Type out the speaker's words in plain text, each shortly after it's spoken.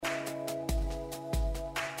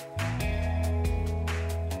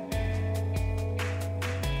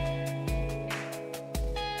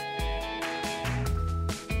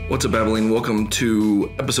What's up, Abilene? Welcome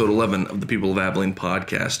to episode 11 of the People of Abilene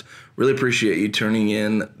podcast. Really appreciate you tuning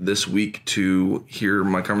in this week to hear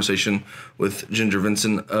my conversation with Ginger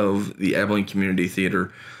Vinson of the Abilene Community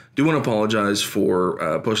Theater. Do want to apologize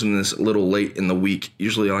for posting this a little late in the week.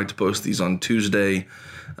 Usually I like to post these on Tuesday,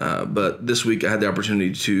 but this week I had the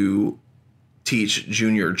opportunity to teach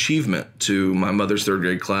junior achievement to my mother's third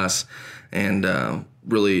grade class, and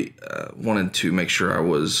really wanted to make sure I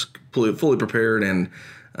was fully prepared and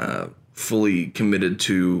fully committed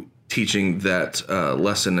to teaching that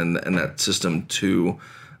lesson and that system to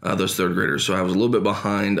those third graders. So I was a little bit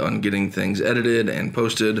behind on getting things edited and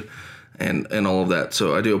posted and all of that.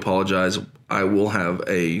 So I do apologize. I will have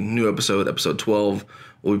a new episode 12,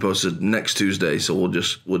 will be posted next Tuesday. So we'll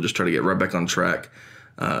just try to get right back on track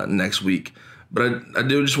next week. But I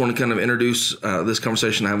do just want to kind of introduce this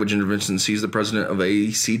conversation I have with Ginger Vinson. He's the president of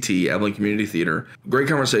ACT, Abilene Community Theater. Great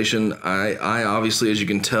conversation. I obviously, as you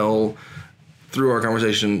can tell through our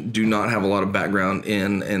conversation, do not have a lot of background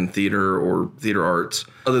in theater or theater arts,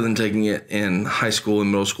 other than taking it in high school and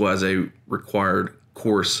middle school as a required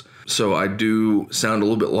course. So I do sound a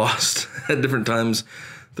little bit lost at different times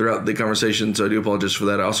throughout the conversation, so I do apologize for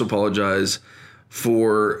that. I also apologize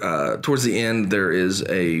for towards the end, there is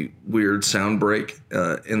a weird sound break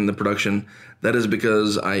in the production. That is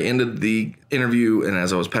because I ended the interview, and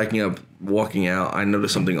as I was packing up, walking out, I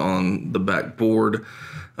noticed something on the back board,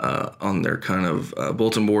 on their kind of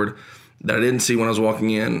bulletin board, that I didn't see when I was walking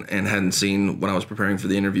in and hadn't seen when I was preparing for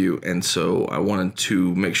the interview. And so I wanted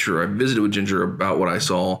to make sure I visited with Ginger about what I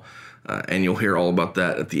saw, and you'll hear all about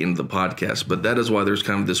that at the end of the podcast. But that is why there's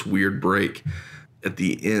kind of this weird break at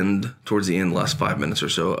the end, towards the end, last 5 minutes or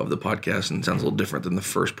so of the podcast, and it sounds a little different than the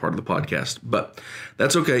first part of the podcast, but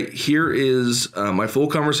that's okay. Here is my full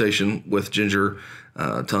conversation with Ginger,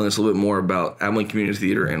 telling us a little bit more about Abilene Community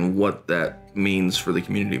Theater and what that means for the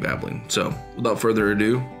community of Abilene. So without further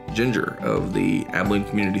ado, Ginger of the Abilene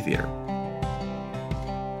Community Theater.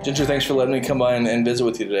 Ginger, thanks for letting me come by and visit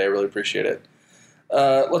with you today. I really appreciate it.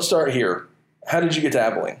 Let's start here. How did you get to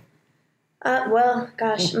Abilene?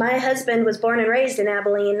 My husband was born and raised in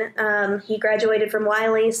Abilene. He graduated from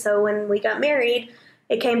Wiley, so when we got married,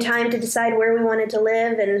 it came time to decide where we wanted to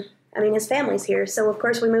live, and, his family's here, so of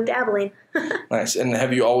course we moved to Abilene. Nice. And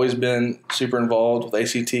have you always been super involved with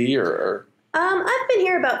ACT, or? I've been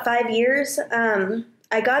here about 5 years.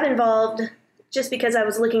 I got involved just because I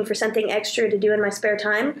was looking for something extra to do in my spare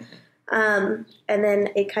time, and then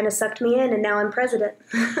it kind of sucked me in, and now I'm president.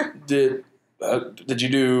 Did you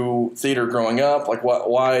do theater growing up? Like,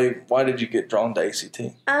 why did you get drawn to ACT?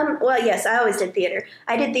 Yes, I always did theater.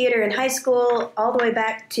 I did theater in high school all the way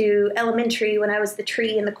back to elementary when I was the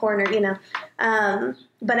tree in the corner,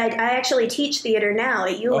 But I actually teach theater now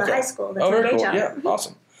at Eula High School. That's my day job. Yeah,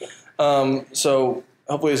 awesome. So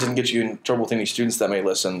hopefully this doesn't get you in trouble with any students that may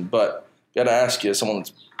listen, but got to ask you, someone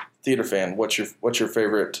that's theater fan, what's your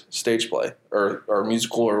favorite stage play or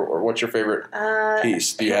musical or what's your favorite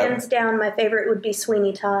piece? Do you hands down, my favorite would be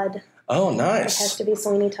Sweeney Todd. Oh, nice. It has to be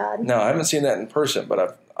Sweeney Todd. No, I haven't seen that in person, but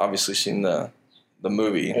I've obviously seen the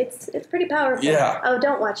movie. It's pretty powerful. Yeah. Oh,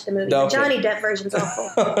 don't watch the movie. No, the Johnny Depp version's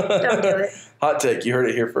awful. Don't do it. Hot take. You heard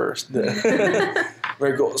it here first.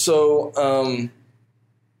 Very cool. So,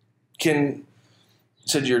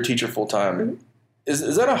 said you're a teacher full time. Mm-hmm.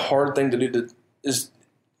 Is that a hard thing to do?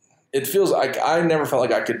 It feels like I never felt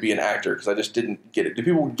like I could be an actor because I just didn't get it. Do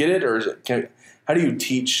people get it, or is it? How do you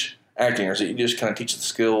teach acting, or is it you just kind of teach the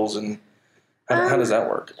skills, and how does that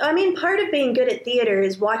work? Part of being good at theater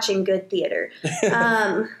is watching good theater,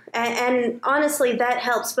 and honestly, that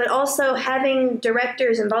helps. But also having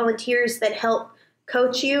directors and volunteers that help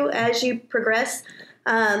coach you as you progress.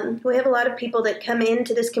 We have a lot of people that come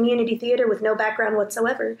into this community theater with no background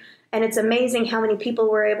whatsoever, and it's amazing how many people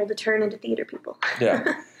we're able to turn into theater people.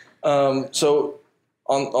 Yeah. So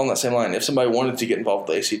on that same line, if somebody wanted to get involved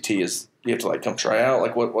with ACT, you have to come try out?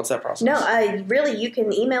 Like what's that process? No, you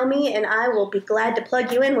can email me and I will be glad to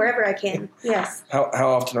plug you in wherever I can. Yes. How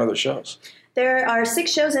often are there shows? There are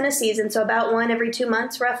 6 shows in a season, so about one every 2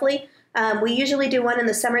 months roughly. We usually do one in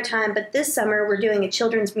the summertime, but this summer we're doing a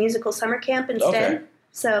children's musical summer camp instead. Okay.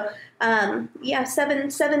 So, 7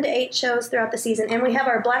 to 8 shows throughout the season. And we have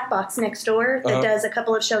our Black Box next door that does a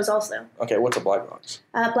couple of shows also. Okay, what's a Black Box?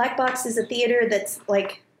 Black Box is a theater that's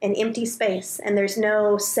like an empty space, and there's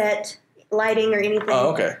no set lighting or anything. Oh,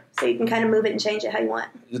 okay. So you can kind of move it and change it how you want.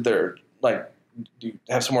 Is there, do you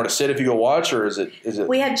have somewhere to sit if you go watch, or is it?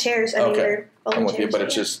 We have chairs. Okay. I'm with chairs, you, but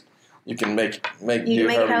it's just, you can make you can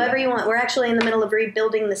make it however you want. We're actually in the middle of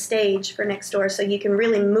rebuilding the stage for next door, so you can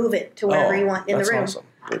really move it to wherever you want in the room. That's awesome.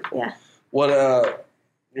 Very cool. Yeah. What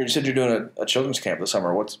You said you're doing a children's camp this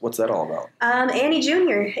summer. What's that all about? Annie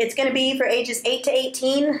Junior. It's going to be for ages 8 to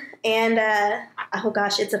 18, and oh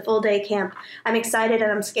gosh, it's a full day camp. I'm excited and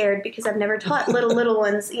I'm scared because I've never taught little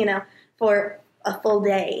ones, for a full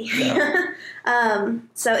day. Yeah.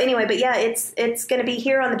 So anyway, but yeah, it's going to be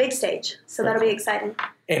here on the big stage, so that'll be exciting.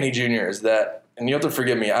 Annie Junior. Is that? And you have to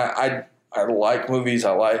forgive me. I like movies.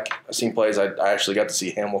 I've seen plays. I actually got to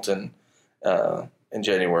see Hamilton in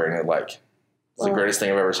January, and it's the greatest thing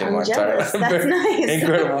I've ever seen in my entire life. That's nice.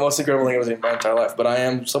 Most incredible thing I've ever seen in my entire life. But I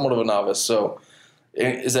am somewhat of a novice, so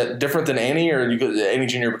is that different than Annie, or Annie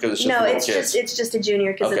Junior because it's just little kids? it's just a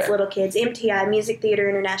junior because it's little kids. MTI, Music Theater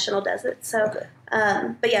International, does it. So,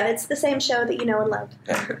 but yeah, it's the same show that you know and love.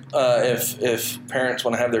 If parents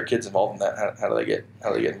want to have their kids involved in that, how do they get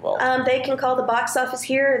involved? They can call the box office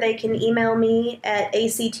here, or they can email me at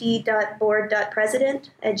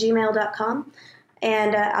act.board.president@gmail.com,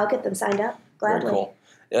 and I'll get them signed up. Gladly. Very cool.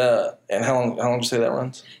 And how long did you say that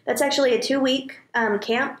runs? That's actually a 2-week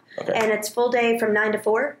camp, and it's full day from 9 to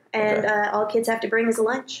 4, and all kids have to bring is a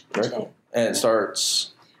lunch. Very cool. And it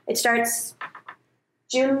starts? It starts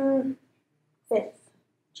June 5th.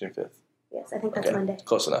 June 5th. Yes, I think that's Monday.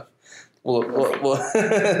 Close enough. We'll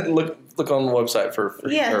look on the website for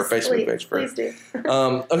our Facebook page for it. Please do.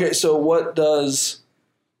 Okay, so what does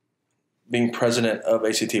being president of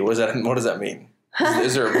ACT, what does that mean?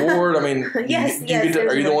 Is there a board? I mean, yes.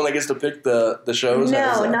 Are you the one that gets to pick the shows?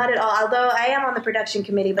 No, not at all. Although I am on the production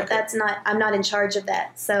committee, but I'm not in charge of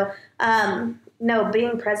that. So, no,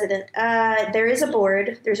 being president, there is a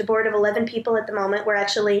board. There's a board of 11 people at the moment. We're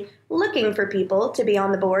actually looking for people to be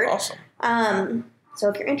on the board. Awesome. So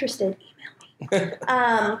if you're interested, email me.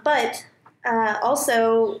 But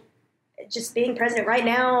also, just being president right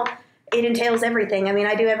now, it entails everything. I mean,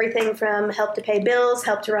 I do everything from help to pay bills,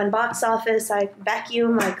 help to run box office, I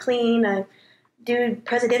vacuum, I clean, I do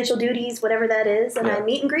presidential duties, whatever that is, and I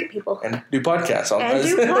meet and greet people. And do podcasts.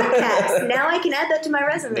 Now I can add that to my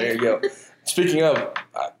resume. There you go. Speaking of,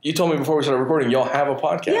 you told me before we started recording, y'all have a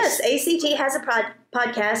podcast. Yes, ACT has a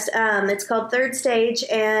podcast. It's called Third Stage,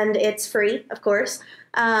 and it's free, of course.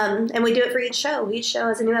 And we do it for each show. Each show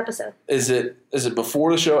has a new episode. Is it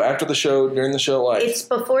before the show, after the show, during the show? It's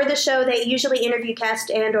before the show. They usually interview cast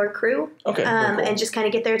and or crew. Okay. Cool. And just kind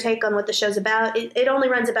of get their take on what the show's about. It only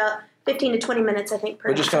runs about 15 to 20 minutes, I think, per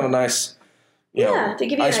But just kind of a nice to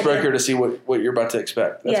give you icebreaker to see what you're about to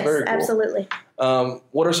expect. That's very cool. Absolutely.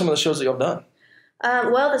 What are some of the shows that y'all done?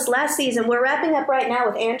 Well, this last season, we're wrapping up right now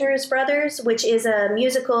with Andrews Brothers, which is a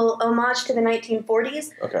musical homage to the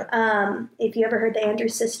 1940s. Okay. If you ever heard the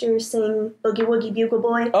Andrews sisters sing Boogie Woogie Bugle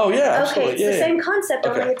Boy. Oh, yeah, absolutely. Okay, it's the same concept,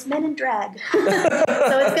 only it's men in drag. So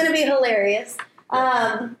it's going to be hilarious.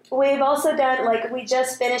 We've also done, we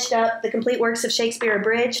just finished up the complete works of Shakespeare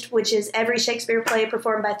Abridged, which is every Shakespeare play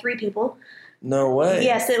performed by 3 people. No way.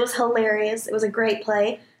 Yes, it was hilarious. It was a great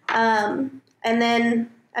play. And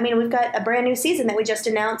then... we've got a brand new season that we just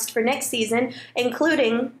announced for next season,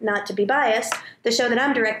 including, not to be biased, the show that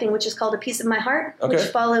I'm directing, which is called A Piece of My Heart, which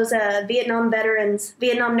follows Vietnam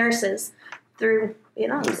nurses through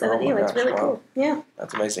Vietnam. So it's really cool. Yeah.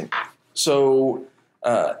 That's amazing. So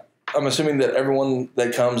I'm assuming that everyone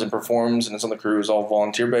that comes and performs and is on the crew is all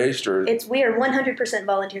volunteer-based? We are 100%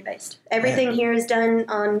 volunteer-based. Everything here is done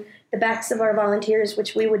on the backs of our volunteers,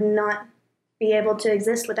 which we would not be able to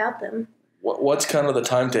exist without them. What's kind of the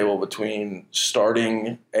timetable between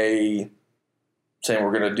starting saying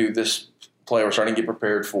we're going to do this play, we're starting to get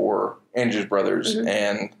prepared for Andrews Brothers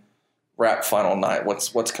and wrap final night?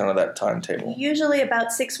 What's kind of that timetable? Usually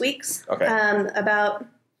about 6 weeks. Okay. About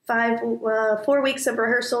 4 weeks of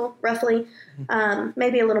rehearsal, roughly.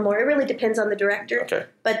 Maybe a little more. It really depends on the director. Okay.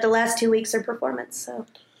 But the last 2 weeks are performance. So.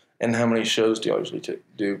 And how many shows do y'all usually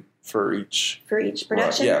do for each? For each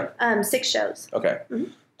production? Yeah. 6 shows. Okay. Mm-hmm.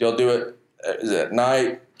 Do y'all do it? Is it at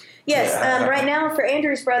night? Yes. Right now for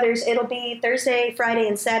Andrews Brothers, it'll be Thursday, Friday,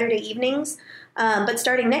 and Saturday evenings. But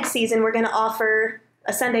starting next season, we're going to offer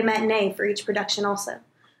a Sunday matinee for each production also.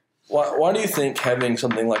 Why do you think having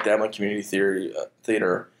something like the Abilene Community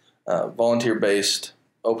Theater, volunteer-based,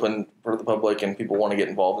 open for the public, and people want to get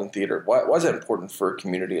involved in theater, why is that important for a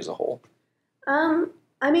community as a whole? The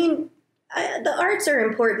arts are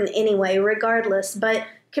important anyway, regardless, but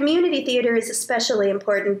community theater is especially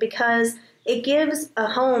important because it gives a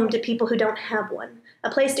home to people who don't have one, a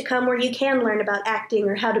place to come where you can learn about acting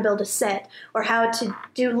or how to build a set or how to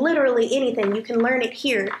do literally anything. You can learn it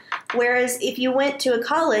here. Whereas if you went to a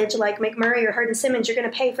college like McMurray or Hardin Simmons, you're going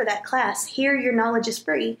to pay for that class. Here, your knowledge is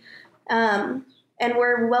free. And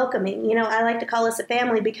we're welcoming. I like to call us a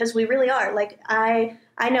family because we really are.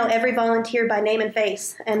 I know every volunteer by name and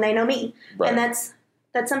face, and they know me. Right. And that's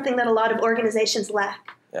that's something that a lot of organizations lack.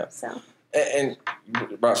 Yeah. So. And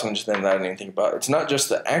you brought something just then that I didn't even think about. It's not just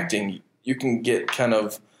the acting. You can get kind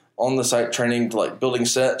of on-the-site training to, like, building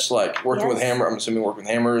sets, like working with hammer. I'm assuming working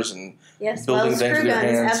with hammers and building things with your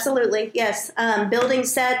hands. Absolutely, yes. Building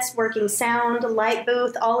sets, working sound, light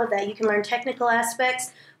booth, all of that. You can learn technical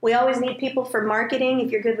aspects. We always need people for marketing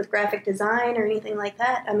if you're good with graphic design or anything like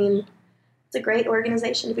that. I mean, it's a great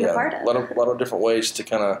organization to be a part of. A lot of different ways to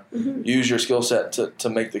kind of use your skill set to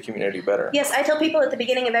make the community better. Yes, I tell people at the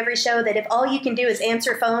beginning of every show that if all you can do is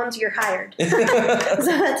answer phones, you're hired. So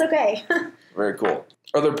that's okay. Very cool.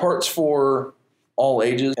 Are there parts for all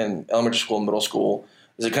ages in elementary school and middle school?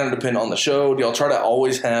 Does it kind of depend on the show? Do y'all try to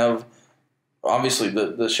always have, obviously,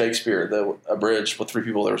 the Shakespeare, the abridged with 3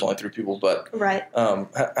 people, there was only 3 people, but right.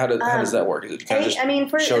 How does that work? Is it kind of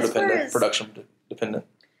just show dependent, production dependent?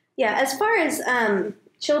 Yeah, as far as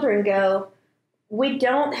children go, we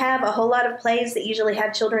don't have a whole lot of plays that usually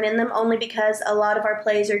have children in them, only because a lot of our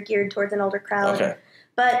plays are geared towards an older crowd. Okay.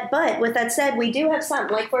 But with that said, we do have some.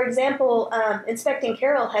 Like, for example, Inspecting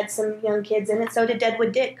Carol had some young kids in it. So did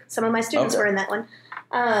Deadwood Dick. Some of my students were in that one.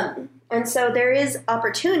 And so there is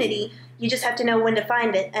opportunity. You just have to know when to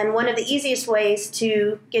find it. And one of the easiest ways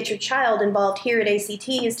to get your child involved here at ACT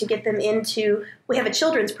is to get them into, we have a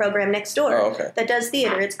children's program next door that does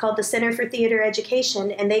theater. It's called the Center for Theater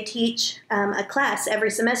Education, and they teach a class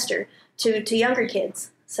every semester to younger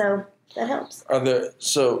kids. So that helps.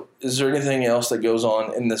 So is there anything else that goes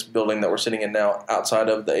on in this building that we're sitting in now outside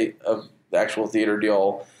of the actual theater? Do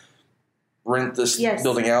y'all rent this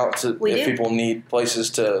building out if people need places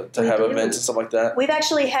to have events and stuff like that? We've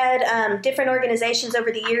actually had different organizations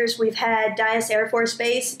over the years. We've had Dias Air Force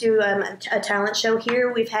Base do a talent show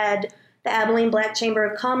here. We've had the Abilene Black Chamber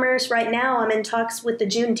of Commerce. Right now I'm in talks with the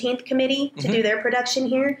Juneteenth Committee to do their production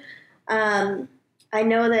here. I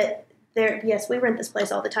know that we rent this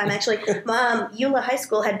place all the time. Actually, Eula High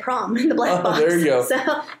School had prom in the Black Box. There you go. So,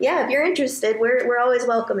 yeah, if you're interested, we're always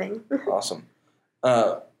welcoming. Awesome.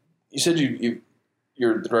 You said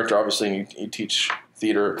you're the director, obviously, and you teach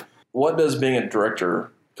theater. What does being a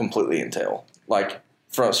director completely entail? Like,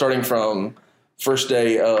 starting from first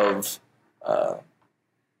day of a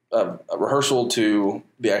rehearsal to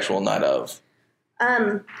the actual night of?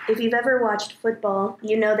 If you've ever watched football,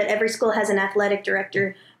 you know that every school has an athletic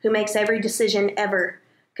director who makes every decision ever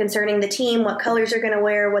concerning the team, what colors they're going to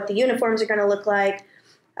wear, what the uniforms are going to look like,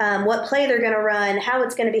 what play they're going to run, how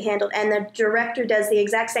it's going to be handled. And the director does the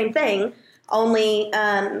exact same thing, only,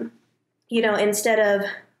 instead of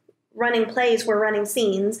running plays, we're running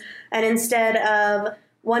scenes. And instead of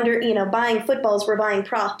buying footballs, we're buying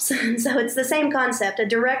props. So it's the same concept. A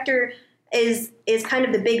director is kind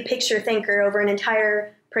of the big picture thinker over an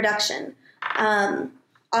entire production.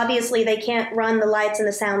 Obviously, they can't run the lights and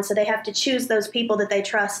the sound, so they have to choose those people that they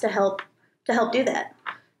trust to help do that.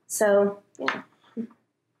 So, yeah.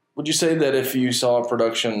 Would you say that if you saw a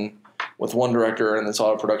production with one director and then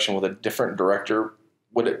saw a production with a different director,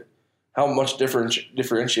 how much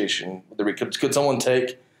differentiation would there be? Could someone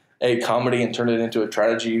take a comedy and turn it into a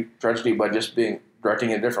tragedy by just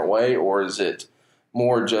directing it a different way, or is it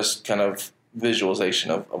more just kind of visualization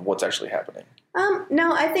of what's actually happening?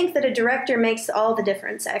 No, I think that a director makes all the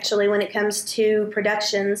difference, actually, when it comes to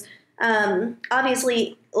productions.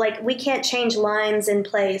 Obviously, like, we can't change lines in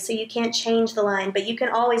play, so you can't change the line, but you can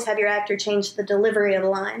always have your actor change the delivery of the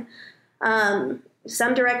line.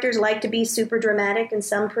 Some directors like to be super dramatic, and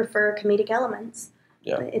some prefer comedic elements.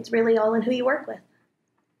 Yeah. It's really all in who you work with.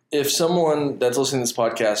 If someone that's listening to this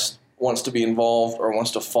podcast wants to be involved or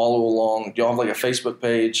wants to follow along, do y'all have like a Facebook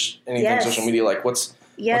page, anything, social media? Like, what's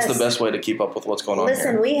the best way to keep up with what's going on here?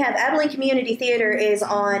 Listen, we have Abilene Community Theater is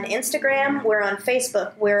on Instagram. We're on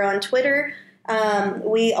Facebook. We're on Twitter.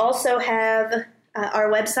 We also have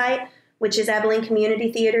our website, which is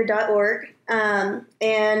AbileneCommunityTheater.org.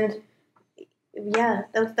 And yeah,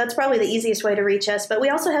 that's probably the easiest way to reach us. But we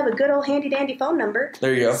also have a good old handy-dandy phone number.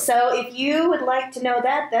 There you go. So if you would like to know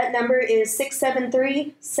that number is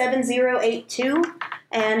 673-7082,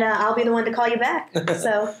 and I'll be the one to call you back.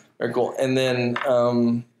 So very cool. And then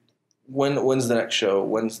when's the next show?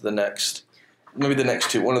 When's the next? Maybe the next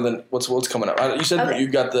two. What's coming up? You said that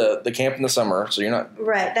you've got the camp in the summer, so you're not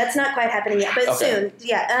right. That's not quite happening yet, but soon.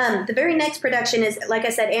 Yeah. The very next production is, like I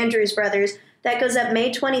said, Andrews Brothers. That goes up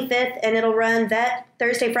May 25th, and it'll run that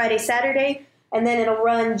Thursday, Friday, Saturday, and then it'll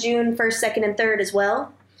run June 1st, 2nd, and 3rd as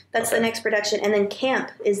well. That's the next production. And then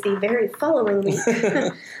camp is the very following week.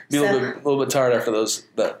 Be a little bit tired after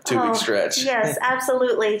that 2-week stretch. Yes,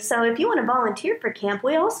 absolutely. So if you want to volunteer for camp,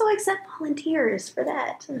 we also accept volunteers for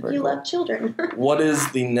that. If you love children. What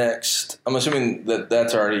is the next? I'm assuming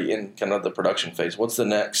that's already in kind of the production phase. What's the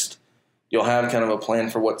next? You'll have kind of a plan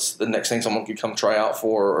for what's the next thing someone could come try out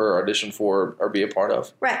for or audition for or be a part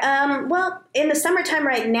of? Right. Well, in the summertime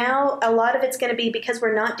right now, a lot of it's going to be, because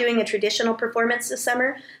we're not doing a traditional performance this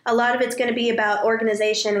summer, a lot of it's going to be about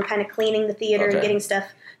organization and kind of cleaning the theater and getting stuff.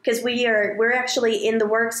 Because we're actually in the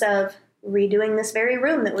works of redoing this very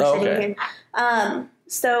room that we're sitting in.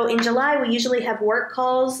 So in July, we usually have work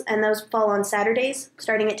calls, and those fall on Saturdays,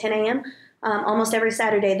 starting at 10 a.m. Almost every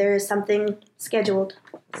Saturday there is something scheduled.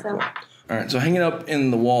 So. All right, so hanging up in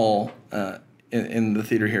the wall in the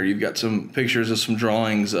theater here, you've got some pictures of some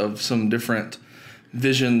drawings of some different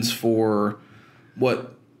visions for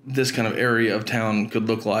what this kind of area of town could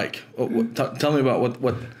look like. Tell me about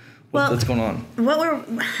what's going on.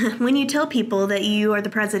 When you tell people that you are the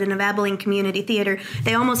president of Abilene Community Theater,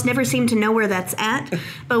 they almost never seem to know where that's at.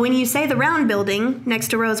 But when you say the round building next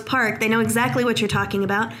to Rose Park, they know exactly what you're talking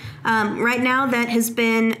about. Right now, that has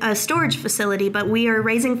been a storage facility, but we are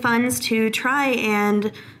raising funds to try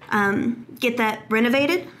and get that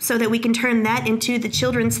renovated so that we can turn that into the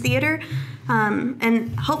children's theater.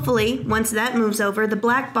 And hopefully, once that moves over, the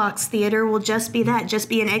Black Box Theater will just be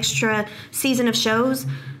an extra season of shows.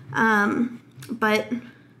 But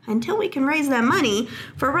until we can raise that money,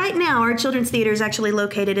 for right now, our children's theater is actually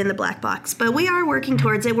located in the Black Box. But we are working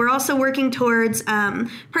towards it. We're also working towards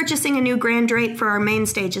purchasing a new grand drape for our main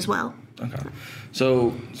stage as well. Okay.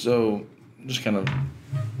 So just kind of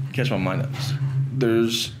catch my mind up.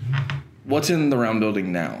 There's what's in the round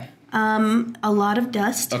building now? A lot of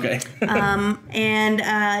dust. Okay. And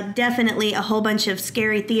definitely a whole bunch of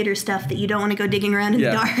scary theater stuff that you don't want to go digging around in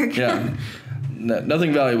the dark. Yeah.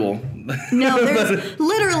 Nothing valuable. No, there's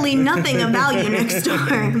literally nothing of value next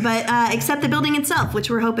door, but except the building itself, which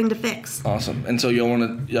we're hoping to fix. Awesome. And so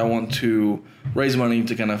y'all want to raise money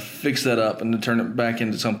to kind of fix that up and to turn it back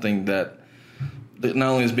into something that not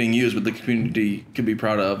only is being used, but the community could be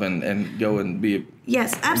proud of and go and be.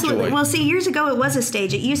 Yes, absolutely. Enjoy. Well, see, years ago it was a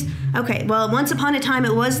stage. Once upon a time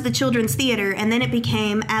it was the Children's Theater, and then it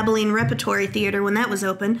became Abilene Repertory Theater when that was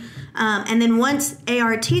open. And then once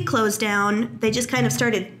ART closed down, they just kind of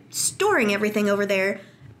started storing everything over there,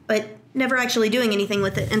 but never actually doing anything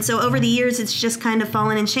with it. And so over the years, it's just kind of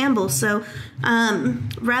fallen in shambles. So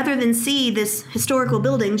rather than see this historical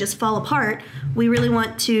building just fall apart, we really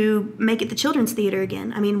want to make it the Children's Theater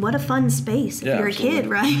again. I mean, what a fun space if you're absolutely. A kid,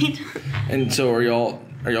 right? And so are y'all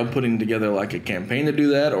putting together like a campaign to do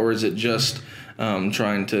that, or is it just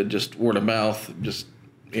trying to just word of mouth, just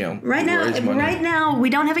Right now, we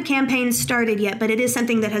don't have a campaign started yet, but it is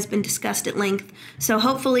something that has been discussed at length. So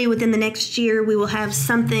hopefully within the next year, we will have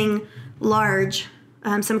something large,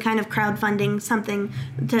 some kind of crowdfunding, something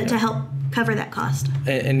to help cover that cost.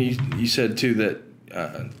 And you said, too, that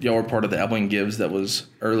y'all were part of the Abilene Gives that was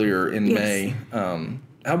earlier in May.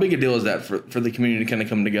 How big a deal is that for the community to kind of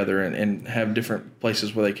come together and have different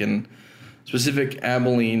places where they can, specific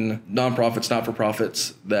Abilene nonprofits,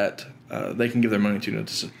 not-for-profits, that they can give their money to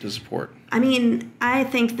support? I mean, I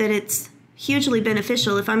think that it's hugely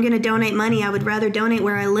beneficial. If I'm going to donate money, I would rather donate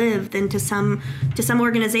where I live than to some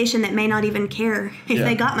organization that may not even care if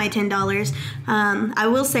they got my $10. I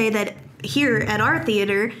will say that here at our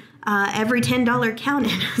theater, every $10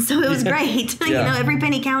 counted, so it was great. Every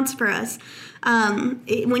penny counts for us.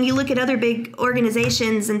 When you look at other big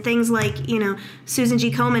organizations and things like Susan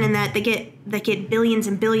G. Komen and that, they get billions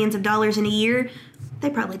and billions of dollars in a year. They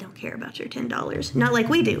probably don't care about your $10, not like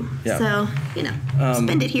we do. Yeah. So,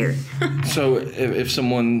 spend it here. So if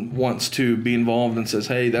someone wants to be involved and says,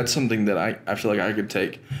 hey, that's something that I feel like I could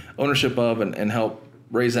take ownership of and help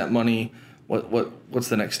raise that money, what's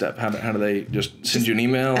the next step? How do they just send you an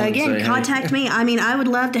email? Again, and say, contact me. I mean, I would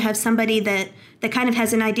love to have somebody that kind of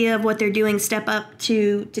has an idea of what they're doing step up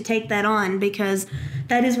to take that on, because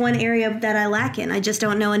that is one area that I lack in. I just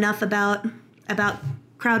don't know enough about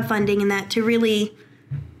crowdfunding and that to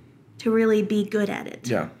really be good at it.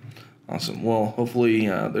 Yeah. Awesome. Well, hopefully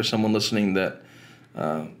there's someone listening that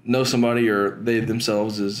knows somebody, or they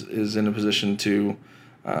themselves is in a position to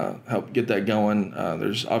help get that going.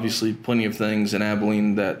 There's obviously plenty of things in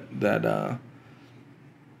Abilene that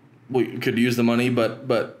we could use the money,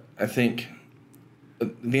 but I think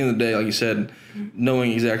at the end of the day, like you said,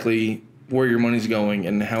 knowing exactly where your money's going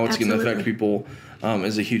and how it's going to affect people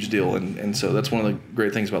is a huge deal. And so that's one of the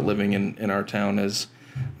great things about living in our town is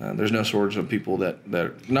there's no shortage of people that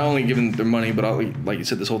not only giving their money, but like you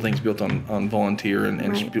said, this whole thing's built on volunteer and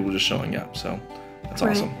Right. just people just showing up. So that's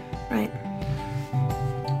Right. awesome. Right.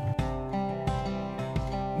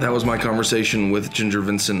 That was my conversation with Ginger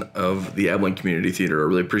Vinson of the Abilene Community Theater. I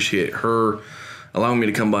really appreciate her allowing me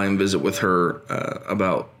to come by and visit with her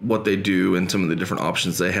about what they do and some of the different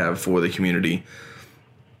options they have for the community.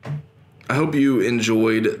 I hope you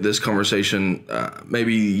enjoyed this conversation.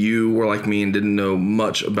 Maybe you were like me and didn't know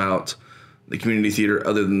much about the community theater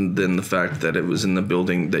other than the fact that it was in the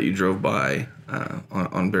building that you drove by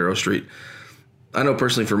on Barrow Street. I know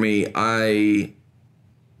personally for me, I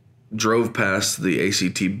drove past the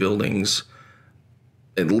ACT buildings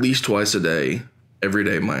at least twice a day, every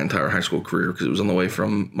day my entire high school career, because it was on the way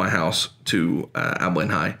from my house to Abilene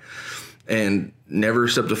High, and never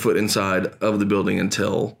stepped a foot inside of the building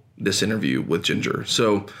until this interview with Ginger.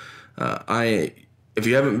 So if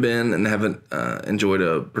you haven't been and haven't enjoyed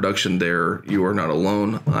a production there, you are not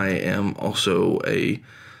alone. I am also a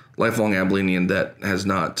lifelong Abilenian that has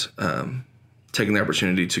not taken the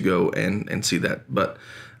opportunity to go and see that. But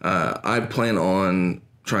I plan on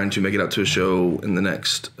trying to make it out to a show in the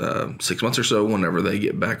next 6 months or so, whenever they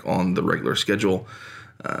get back on the regular schedule.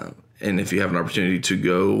 And if you have an opportunity to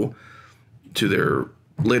go to their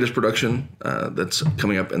latest production that's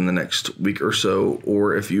coming up in the next week or so,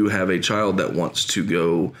 or if you have a child that wants to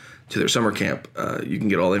go to their summer camp, you can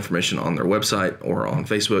get all the information on their website or on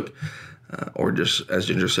Facebook, or just, as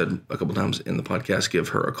Ginger said a couple times in the podcast, give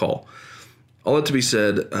her a call. All that to be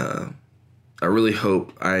said, I really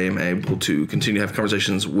hope I am able to continue to have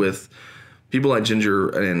conversations with people like Ginger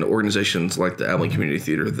and organizations like the Abilene Community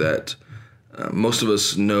Theater that most of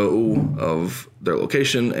us know of their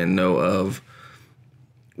location and know of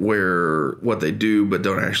what they do, but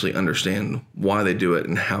don't actually understand why they do it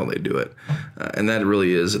and how they do it. And that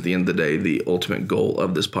really is, at the end of the day, the ultimate goal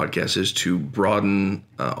of this podcast, is to broaden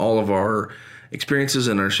all of our experiences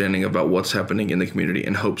and understanding about what's happening in the community,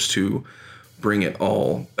 in hopes to bring it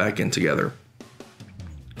all back in together.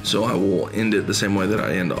 So I will end it the same way that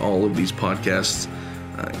I end all of these podcasts.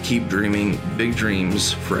 Keep dreaming big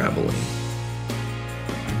dreams for Abilene.